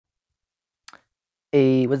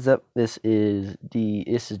Hey, what's up? This is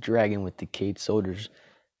Dragon with Decayed Soldiers.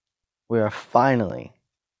 We are finally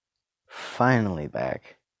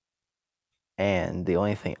back. And the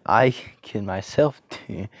only thing I can myself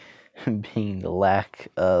do, being the lack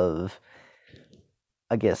of,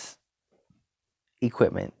 I guess,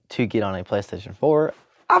 equipment to get on a PlayStation 4,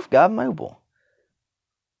 I've got mobile.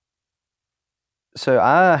 So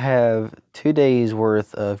I have 2 days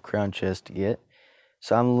worth of crown chest to get.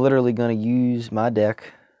 So I'm literally gonna use my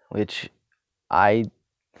deck, which I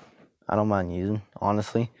I don't mind using,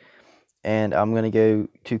 honestly. And I'm gonna go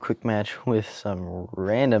to quick match with some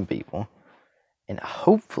random people, and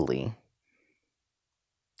hopefully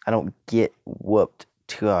I don't get whooped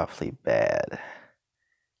too awfully bad.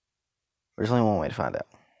 There's only one way to find out.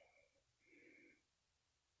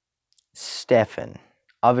 Stefan.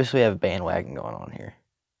 Obviously, we have a bandwagon going on here.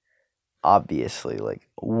 Obviously, like,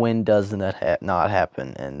 when doesn't that not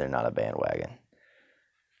happen and they're not a bandwagon?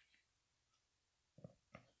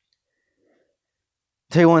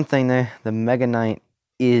 Tell you one thing though, the Mega Knight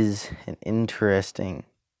is an interesting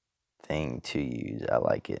thing to use. I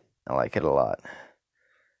like it. I like it a lot.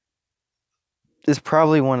 It's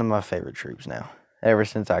probably one of my favorite troops now, ever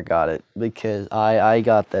since I got it, because I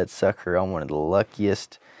got that sucker on one of the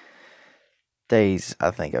luckiest days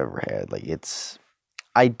I think I've ever had. Like,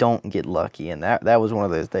 I don't get lucky, and that was one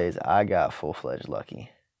of those days I got full-fledged lucky.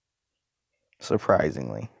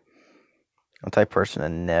 Surprisingly. I'm the type of person to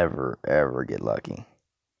never ever get lucky.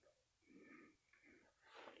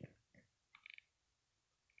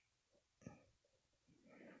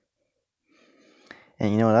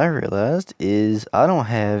 And you know what I realized is I don't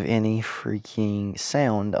have any freaking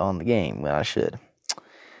sound on the game when I should.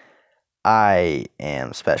 I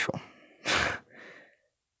am special.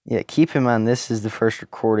 Yeah, keep in mind this is the first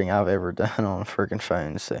recording I've ever done on a freaking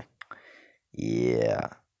phone, so yeah.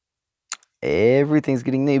 Everything's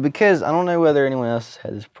getting new because I don't know whether anyone else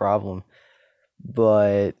has this problem,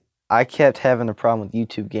 but I kept having a problem with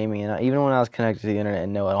YouTube gaming, and even when I was connected to the internet,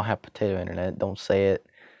 and no, I don't have potato internet, don't say it,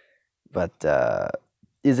 but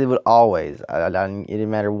it would always, it didn't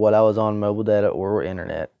matter what I was on, mobile data or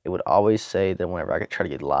internet, it would always say that whenever I could try to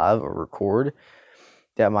get live or record,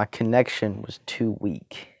 that my connection was too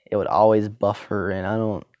weak. It would always buffer, and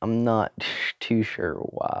I'm not too sure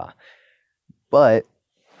why. But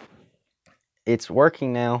it's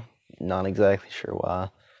working now. Not exactly sure why.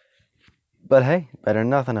 But hey, better than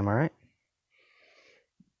nothing, am I right?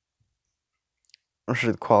 I'm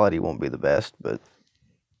sure the quality won't be the best, but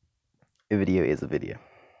a video is a video.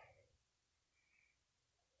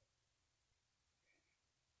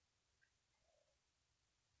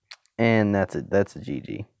 And that's a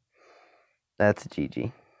GG. That's a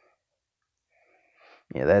GG.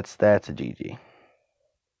 Yeah, that's a GG.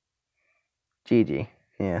 GG.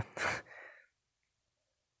 Yeah.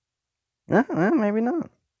 Well, maybe not.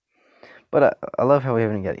 But I love how we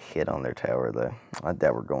haven't got hit on their tower though.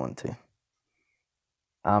 That we're going to.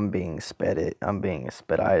 I'm being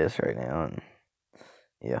speditis right now, and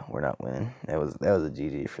yeah, we're not winning. That was a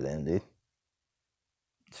GG for them, dude.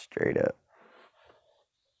 Straight up.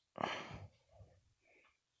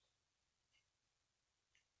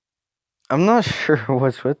 I'm not sure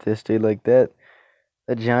what's with this, dude. Like that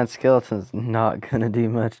giant skeleton's not gonna do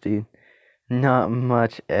much, dude. Not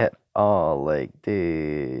much at all. Like,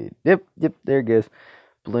 dude. Yep, there it goes.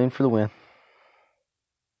 Balloon for the win.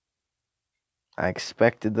 I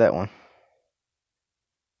expected that one.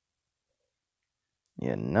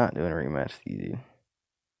 Yeah, not doing a rematch with you, dude.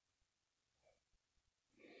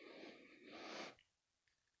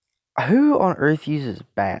 Who on earth uses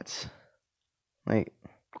bats? Like,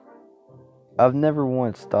 I've never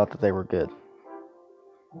once thought that they were good.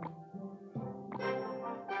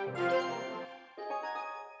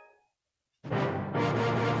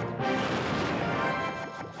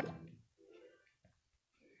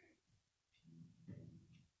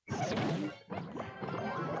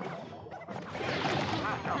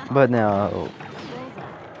 But now,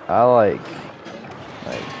 I like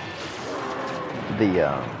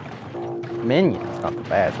the minions, not the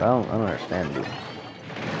bats. I don't understand the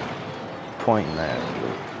point in that.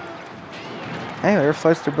 But hey, whoever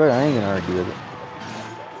floats their boat, I ain't gonna argue with it.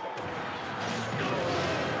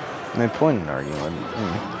 No point in arguing with it.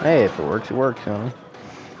 Hey, if it works, it works, you know.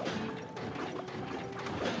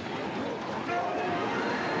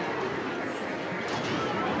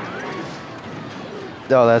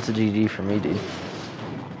 Oh, that's a GG for me, dude.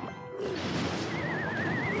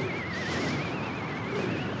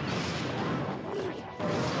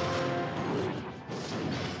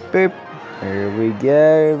 Boop. There we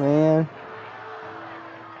go, man.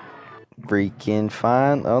 freaking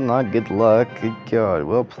fine. Oh, not good luck. Good God.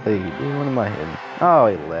 Well played. Dude, what am I hitting? Oh,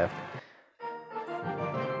 he left.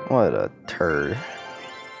 What a turd.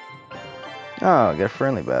 Oh, got a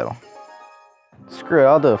friendly battle. Screw it,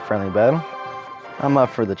 I'll do a friendly battle. I'm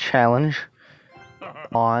up for the challenge.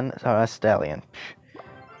 On. Oh, that's Stallion.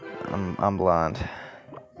 I'm blind.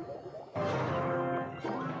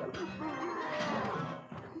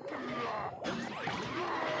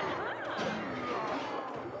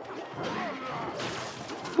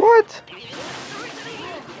 What?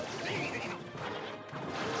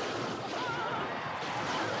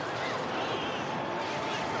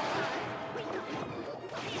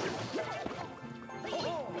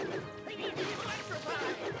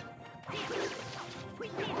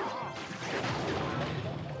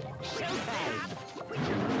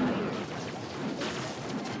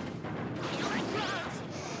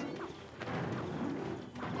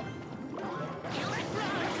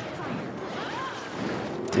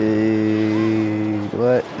 Dude,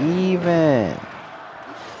 what even?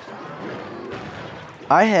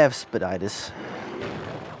 I have Spaditis.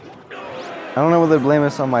 I don't know whether to blame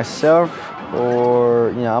this on myself or,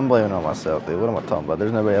 I'm blaming it on myself, dude. What am I talking about?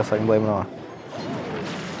 There's nobody else I can blame it on.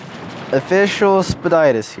 Official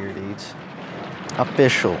Spaditis here, dudes.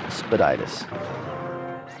 Official Spaditis.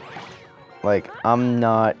 Like, I'm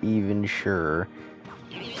not even sure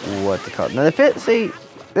what to call it. Now, see,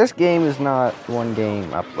 this game is not one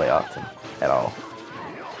game I play often at all.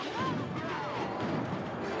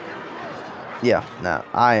 Yeah, no,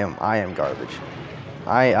 I am garbage.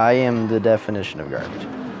 I am the definition of garbage.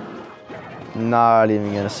 Not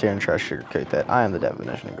even gonna sit here and try to sugarcoat that. I am the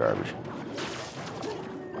definition of garbage.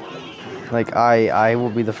 Like, I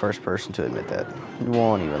will be the first person to admit that.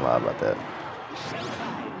 Won't even lie about that.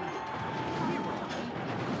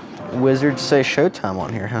 Wizards say Showtime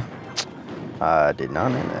on here, huh? I did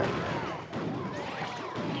not know that.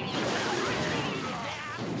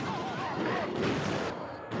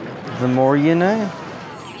 The more you know.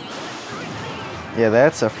 Yeah,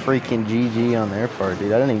 that's a freaking GG on their part,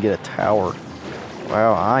 dude. I didn't even get a tower.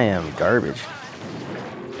 Wow, I am garbage.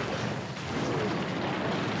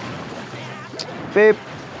 Beep.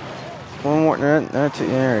 One more. No, two.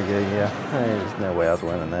 There we go. Yeah. There's no way I was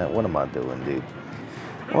winning that. What am I doing, dude?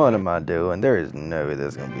 What am I doing? There is no way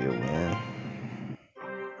there's gonna be a win.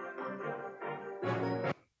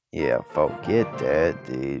 Yeah, forget that,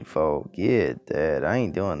 dude. Forget that. I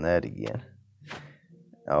ain't doing that again.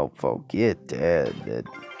 Oh, forget that.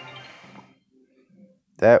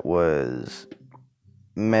 That was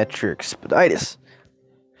metric Spaditis.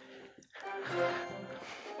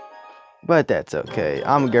 But that's okay.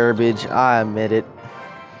 I'm garbage. I admit it.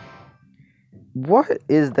 What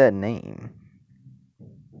is that name?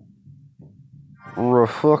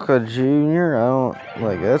 Rafuka Jr.? I don't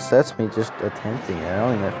like that's me just attempting it. I don't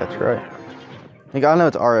even know if that's right. Like, I know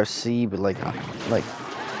it's RFC, but like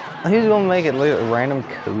who's gonna make it like random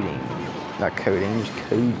coding? Not coding, just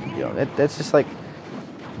coding. You know, that's just like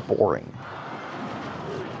boring.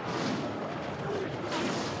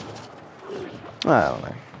 I don't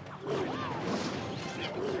know.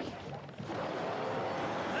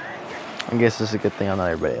 I guess it's a good thing I'm not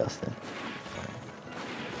everybody else then.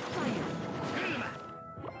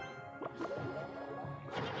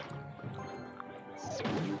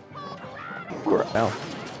 No.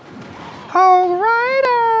 Hog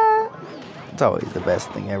Rider! It's always the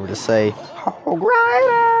best thing ever to say. Hog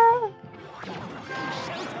Rider!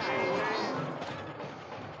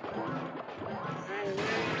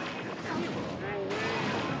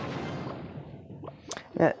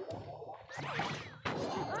 Yeah.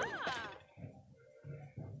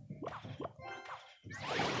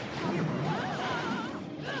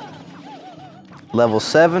 Level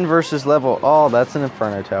 7 versus level... Oh, that's an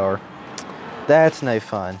Inferno Tower. That's no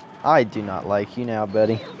fun. I do not like you now,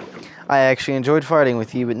 buddy. I actually enjoyed fighting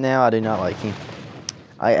with you, but now I do not like you.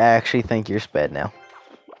 I actually think you're sped now.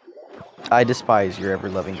 I despise your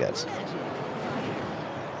ever-loving guts.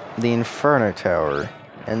 The Inferno Tower,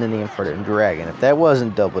 and then the Inferno Dragon. If that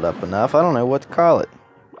wasn't doubled up enough, I don't know what to call it.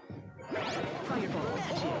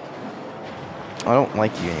 I don't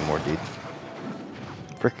like you anymore, dude.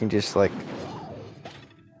 Freaking just like...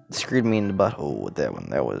 screwed me in the butthole with that one.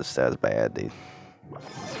 That was bad, dude.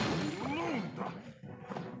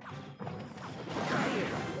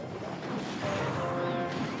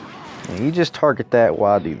 And you just target that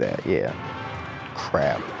while I do that. Yeah.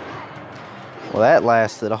 Crap. Well, that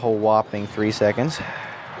lasted a whole whopping 3 seconds.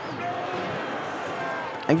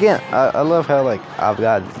 Again, I love how, like, I've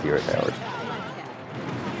got 0 towers.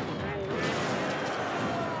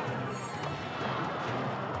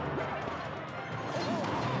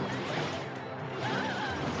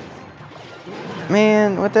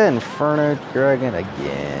 Man, with that Inferno Dragon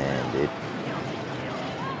again, dude.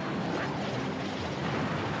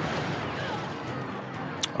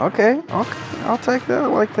 Okay, I'll take that. I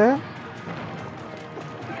like that.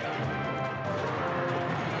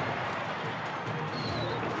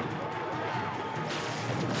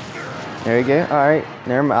 There you go. Alright,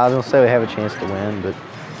 never mind. I was going to say we have a chance to win, but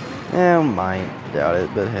yeah, I might. Doubt it,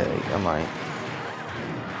 but hey, I might.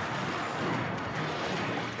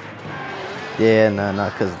 Yeah, no,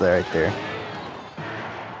 not because they're right there.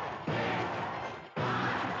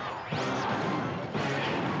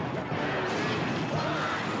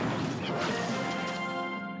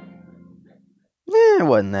 It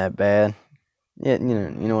wasn't that bad. Yeah, you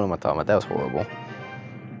know what am I talking about? That was horrible.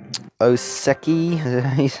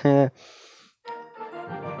 Oseki.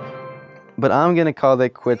 But I'm gonna call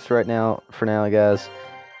that quits right now. For now, guys.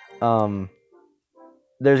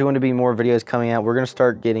 There's going to be more videos coming out. We're gonna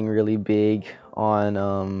start getting really big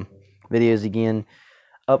on videos again.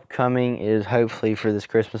 Upcoming is hopefully for this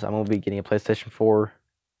Christmas. I'm gonna be getting a PlayStation 4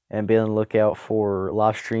 and be on the lookout for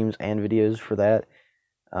live streams and videos for that.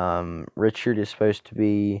 Richard is supposed to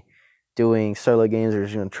be doing solo games, or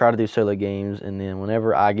he's going to try to do solo games, and then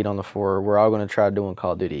whenever I get on the floor, we're all going to try doing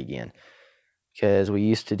Call of Duty again. Because we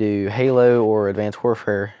used to do Halo or Advanced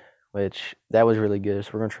Warfare, which that was really good.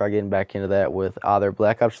 So we're going to try getting back into that with either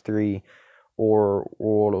Black Ops 3 or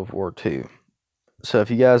World of War 2. So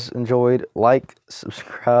if you guys enjoyed, like,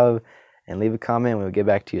 subscribe, and leave a comment. We'll get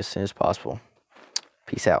back to you as soon as possible.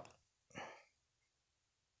 Peace out.